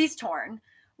she's torn.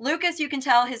 Lucas, you can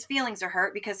tell his feelings are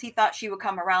hurt because he thought she would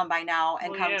come around by now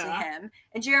and come to him.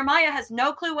 And Jeremiah has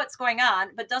no clue what's going on,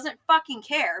 but doesn't fucking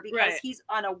care because he's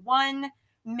on a one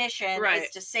mission is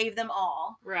to save them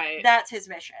all. Right. That's his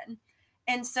mission.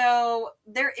 And so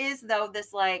there is, though,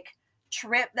 this like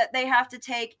trip that they have to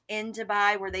take in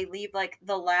Dubai where they leave like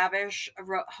the lavish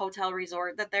hotel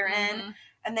resort that they're in,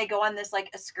 and they go on this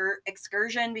like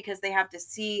excursion because they have to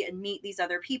see and meet these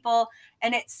other people.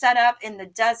 And it's set up in the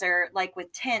desert, like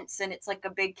with tents, and it's like a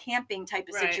big camping type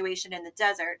of situation in the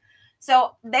desert.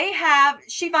 So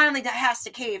she finally has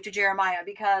to cave to Jeremiah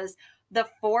because the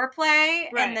foreplay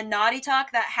and the naughty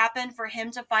talk that happened for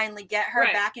him to finally get her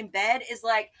back in bed is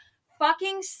like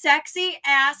fucking sexy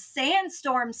ass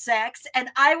sandstorm sex, and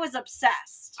I was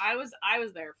obsessed. I was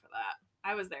there for that.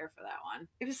 I was there for that one.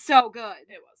 It was so good.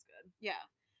 It was good. Yeah.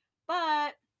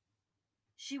 But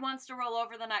she wants to roll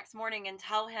over the next morning and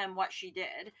tell him what she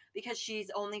did because she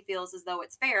only feels as though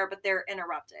it's fair, but they're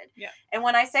interrupted. Yeah. And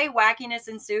when I say wackiness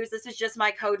ensues, this is just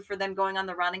my code for them going on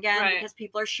the run again because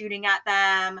people are shooting at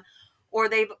them, or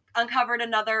they've uncovered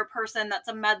another person that's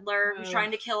a meddler who's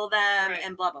trying to kill them,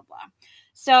 and blah, blah, blah.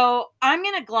 So I'm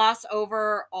going to gloss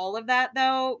over all of that,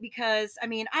 though, because, I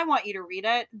mean, I want you to read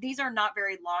it. These are not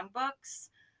very long books.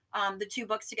 the 2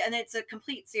 books together, and it's a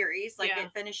complete series. Like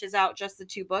it finishes out just the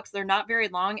 2 books. They're not very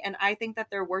long, and I think that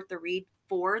they're worth the read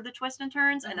for the twists and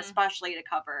turns, and especially to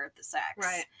cover the sex.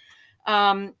 Right.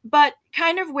 But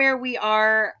kind of where we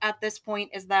are at this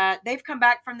point is that they've come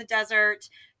back from the desert.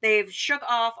 They've shook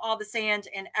off all the sand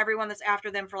and everyone that's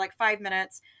after them for like 5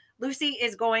 minutes. Lucy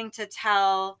is going to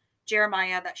tell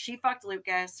Jeremiah that she fucked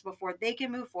Lucas before they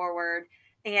can move forward.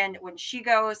 And when she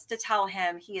goes to tell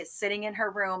him, he is sitting in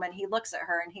her room and he looks at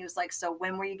her and he was like, so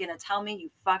when were you going to tell me you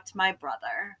fucked my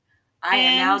brother? I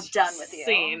am now done with you.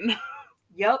 Scene.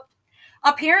 Yep.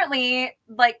 Apparently,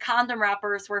 like, condom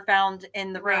wrappers were found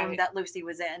in the room that Lucy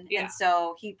was in. Yeah. And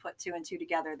so he put 2 and 2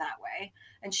 together that way.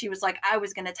 And she was like, I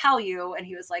was going to tell you. And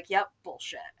he was like, yep,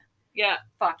 bullshit. Yeah.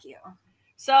 Fuck you.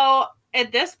 So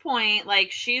at this point,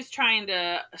 like, she's trying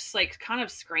to, like, kind of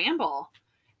scramble.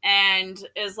 And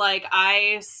is like,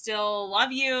 I still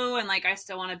love you. And, like, I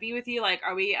still want to be with you. Like,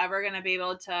 are we ever going to be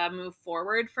able to move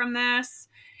forward from this?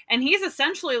 And he's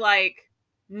essentially like,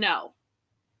 no.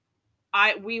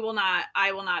 I will not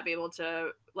be able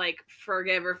to, like,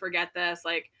 forgive or forget this.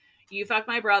 Like, you fucked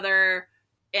my brother,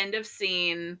 end of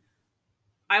scene.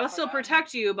 I will still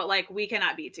protect you, but, like, we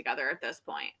cannot be together at this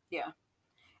point. Yeah.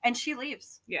 And she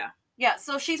leaves. Yeah. Yeah,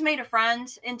 so she's made a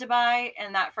friend in Dubai,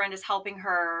 and that friend is helping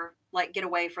her, like, get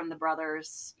away from the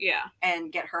brothers. Yeah. And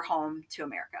get her home to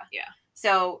America. Yeah.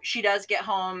 So she does get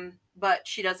home, but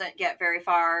she doesn't get very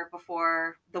far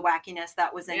before the wackiness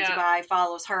that was in Dubai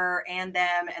follows her and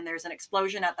them, and there's an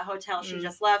explosion at the hotel she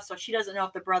just left, so she doesn't know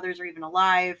if the brothers are even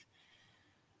alive.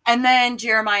 And then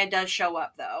Jeremiah does show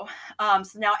up, though.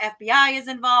 So now FBI is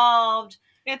involved.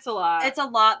 It's a lot. It's a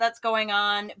lot that's going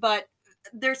on, but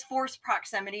there's forced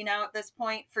proximity now at this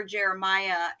point for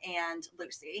Jeremiah and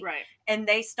Lucy. Right. And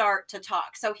they start to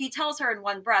talk. So he tells her in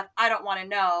one breath, I don't want to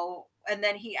know. And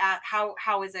then he asked,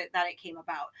 how is it that it came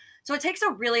about? So it takes a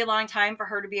really long time for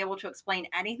her to be able to explain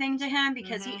anything to him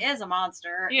because he is a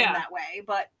monster in that way,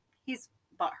 but he's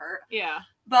butthurt. Yeah.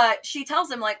 But she tells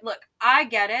him, like, look, I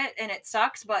get it and it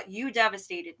sucks, but you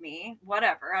devastated me.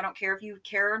 Whatever. I don't care if you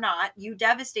care or not. You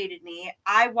devastated me.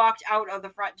 I walked out of the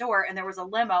front door and there was a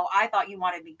limo. I thought you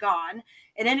wanted me gone.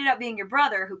 It ended up being your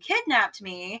brother who kidnapped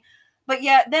me. But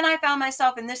yet then I found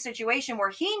myself in this situation where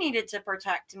he needed to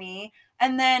protect me.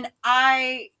 And then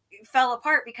I fell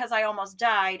apart because I almost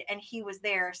died. And he was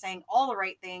there saying all the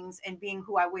right things and being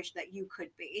who I wish that you could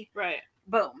be. Right.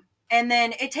 Boom. And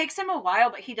then it takes him a while,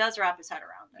 but he does wrap his head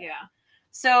around it. Yeah.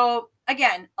 So,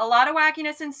 again, a lot of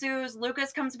wackiness ensues.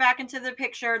 Lucas comes back into the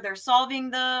picture. They're solving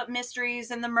the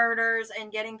mysteries and the murders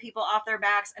and getting people off their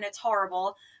backs, and it's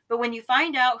horrible. But when you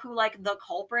find out who, like, the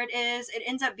culprit is, it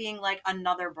ends up being, like,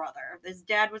 another brother. His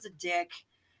dad was a dick.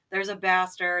 There's a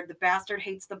bastard. The bastard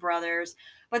hates the brothers.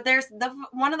 But there's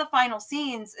one of the final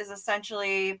scenes is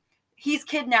essentially he's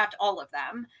kidnapped all of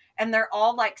them. And they're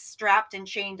all, like, strapped and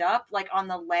chained up, like, on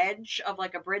the ledge of,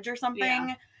 like, a bridge or something.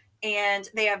 Yeah. And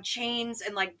they have chains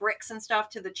and, like, bricks and stuff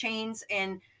to the chains.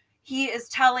 And he is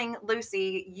telling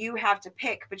Lucy, you have to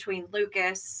pick between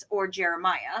Lucas or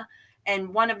Jeremiah.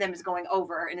 And one of them is going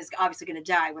over and is obviously going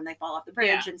to die when they fall off the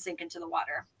bridge and sink into the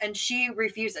water. And she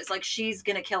refuses. Like, she's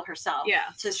going to kill herself. Yeah.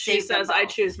 To she save them says, both. I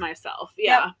choose myself.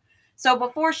 Yeah. Yep. So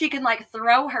before she can, like,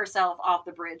 throw herself off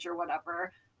the bridge or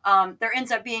whatever, there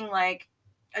ends up being, like,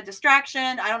 a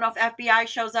distraction. I don't know if FBI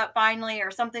shows up finally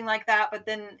or something like that. But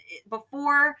then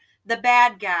before the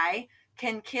bad guy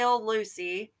can kill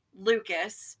Lucy,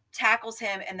 Lucas tackles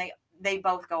him and they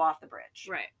both go off the bridge.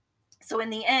 Right. So in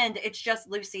the end, it's just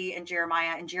Lucy and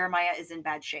Jeremiah is in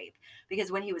bad shape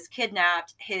because when he was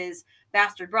kidnapped, his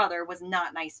bastard brother was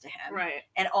not nice to him. Right.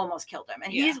 And almost killed him.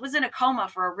 And he was in a coma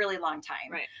for a really long time.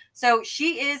 Right. So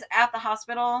she is at the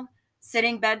hospital,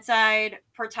 sitting bedside,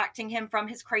 protecting him from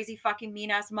his crazy fucking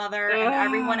mean-ass mother and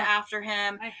everyone after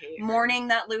him. I hate her. Mourning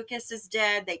that Lucas is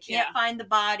dead. They can't find the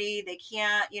body. They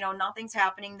can't, nothing's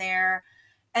happening there.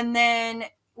 And then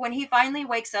when he finally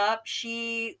wakes up,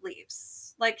 she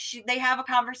leaves. Like, they have a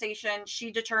conversation.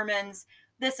 She determines,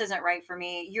 this isn't right for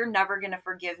me. You're never going to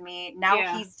forgive me.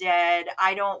 Now he's dead.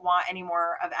 I don't want any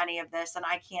more of any of this. And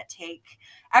I can't take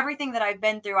everything that I've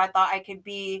been through. I thought I could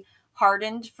be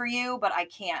hardened for you, but I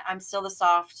can't. I'm still the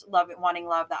soft wanting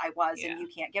love that I was, and you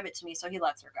can't give it to me. So he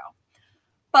lets her go.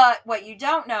 But what you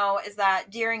don't know is that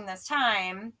during this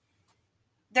time,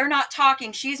 they're not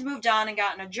talking. She's moved on and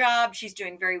gotten a job. She's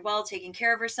doing very well, taking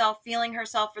care of herself, feeling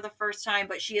herself for the first time,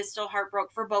 but she is still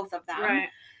heartbroken for both of them. Right.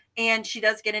 And she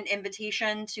does get an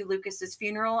invitation to Lucas's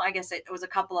funeral. I guess it was a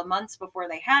couple of months before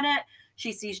they had it.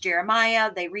 She sees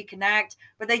Jeremiah, they reconnect,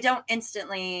 but they don't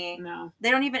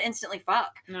even instantly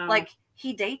fuck. No. Like,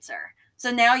 he dates her. So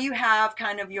now you have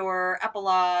kind of your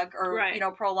epilogue or, Right.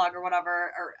 prologue or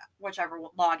whatever, or whichever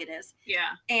log it is.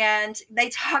 Yeah. And they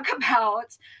talk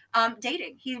about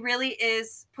dating. He really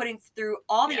is putting through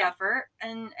all the effort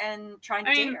and trying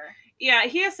to date her. Yeah,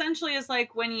 he essentially is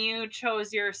like, when you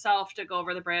chose yourself to go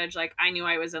over the bridge, like, I knew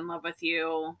I was in love with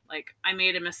you. Like, I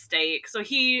made a mistake. So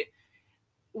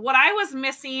what I was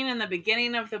missing in the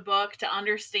beginning of the book to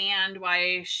understand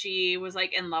why she was,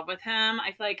 like, in love with him,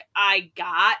 I feel like I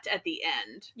got at the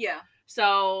end. Yeah.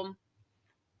 So,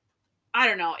 I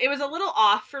don't know. It was a little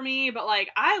off for me, but, like,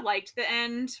 I liked the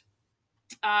end.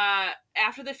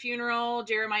 After the funeral,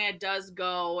 Jeremiah does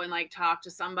go and, like, talk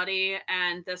to somebody,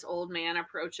 and this old man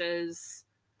approaches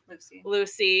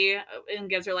Lucy and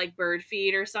gives her, like, bird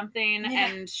feed or something,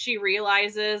 and she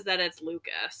realizes that it's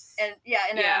Lucas. And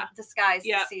in a disguise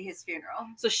to see his funeral.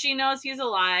 So she knows he's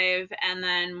alive, and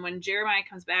then when Jeremiah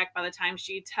comes back, by the time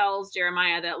she tells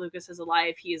Jeremiah that Lucas is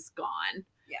alive, he's gone.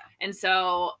 Yeah. And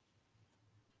so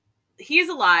he's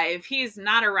alive. He's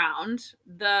not around.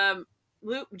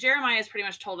 Jeremiah has pretty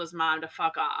much told his mom to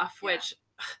fuck off, which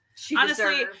she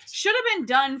honestly should have been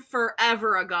done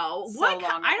forever ago. Long ago.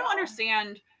 I don't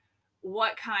understand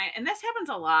what kind, and this happens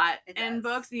a lot in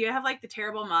books. You have, like, the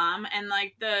terrible mom, and,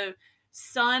 like, the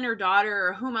son or daughter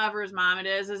or whomever's mom it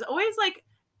is always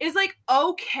like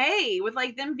okay with,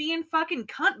 like, them being fucking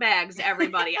cunt bags to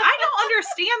everybody. I don't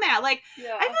understand that. Like, I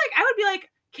feel like I would be like,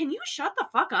 can you shut the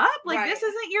fuck up? Like, this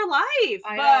isn't your life.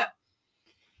 But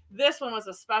this one was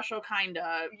a special kind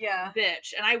of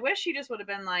bitch. And I wish he just would have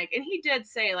been like, and he did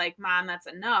say, like, Mom, that's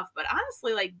enough. But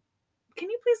honestly, like, can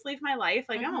you please leave my life?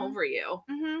 Like, I'm over you.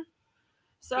 Mm-hmm.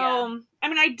 So, I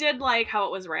mean, I did like how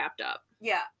it was wrapped up.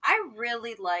 Yeah. I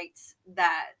really liked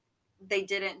that they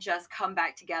didn't just come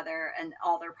back together and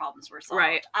all their problems were solved.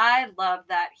 Right. I love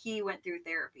that he went through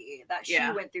therapy, that she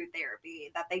went through therapy,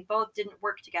 that they both didn't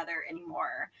work together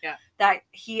anymore. Yeah. That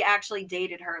he actually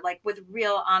dated her, like, with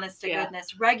real honest to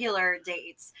goodness, regular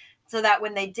dates. So that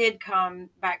when they did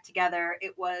come back together,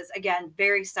 it was, again,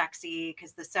 very sexy,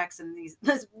 because the sex in these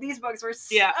books were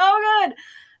so good.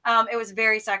 It was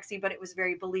very sexy, but it was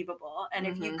very believable. And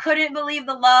if you couldn't believe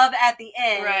the love at the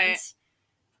end,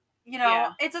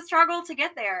 it's a struggle to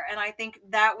get there. And I think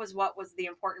that was what was the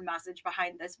important message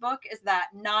behind this book, is that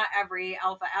not every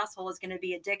alpha asshole is going to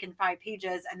be a dick in 5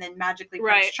 pages and then magically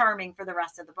Prince Charming for the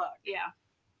rest of the book. Yeah.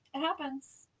 It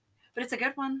happens. But it's a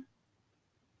good one.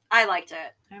 I liked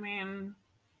it. I mean,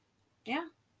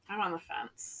 I'm on the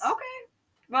fence. Okay.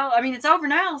 Well, I mean, it's over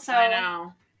now, so I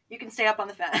know. You can stay up on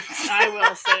the fence. I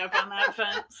will stay up on that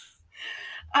fence.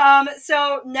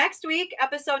 So next week,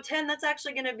 episode 10, that's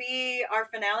actually going to be our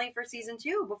finale for season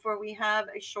 2 before we have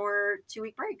a short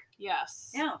 2-week break.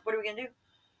 Yes. Yeah. What are we going to do?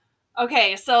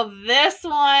 Okay, so this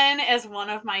one is one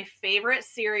of my favorite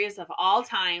series of all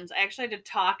times. I actually had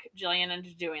to talk Jillian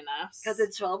into doing this. Because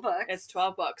it's 12 books. It's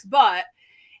 12 books. But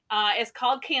it's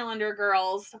called Calendar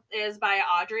Girls. It is by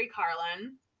Audrey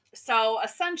Carlin. So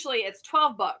essentially it's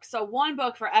 12 books. So 1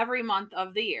 book for every month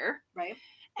of the year. Right.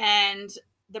 And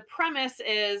the premise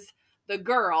is the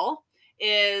girl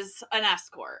is an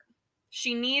escort.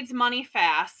 She needs money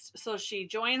fast. So she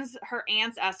joins her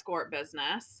aunt's escort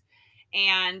business.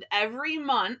 And every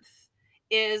month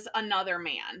is another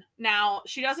man. Now,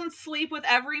 she doesn't sleep with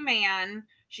every man.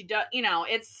 She does,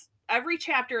 it's every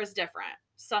chapter is different.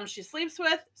 Some she sleeps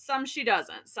with, some she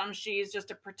doesn't. Some she's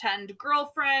just a pretend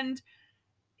girlfriend.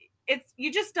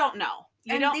 You just don't know.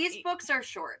 These books are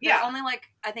short. They're only like,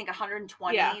 I think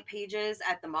 120 pages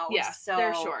at the most. Yeah, so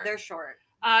they're short. They're short.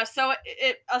 So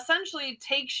it essentially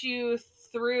takes you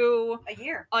through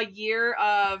a year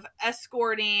of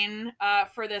escorting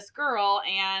for this girl,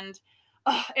 and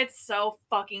it's so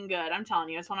fucking good. I'm telling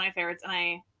you, it's one of my favorites, and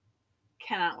I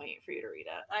cannot wait for you to read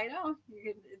it. I know.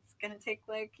 It's gonna take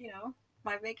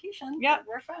my vacation. Yep.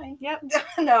 We're fine. Yep.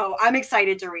 No, I'm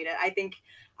excited to read it. I think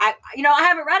I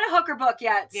haven't read a hooker book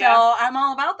yet, so I'm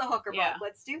all about the hooker book.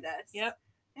 Let's do this. Yep.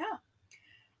 Yeah.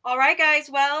 All right,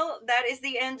 guys. Well, that is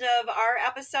the end of our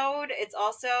episode. It's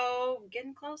also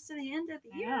getting close to the end of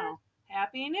the year.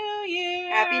 Happy New Year.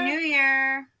 Happy New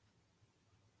Year.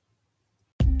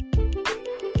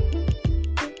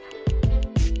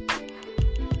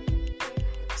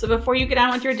 So before you get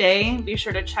on with your day, be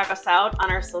sure to check us out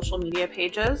on our social media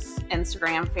pages,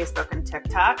 Instagram, Facebook, and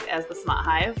TikTok as The Smut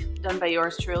Hive, done by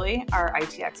yours truly, our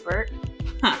IT expert.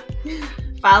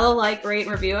 Follow, like, rate,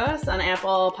 and review us on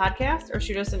Apple Podcasts, or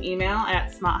shoot us an email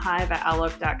at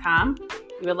smuthive@outlook.com.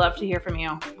 We would love to hear from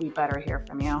you. We better hear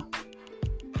from you.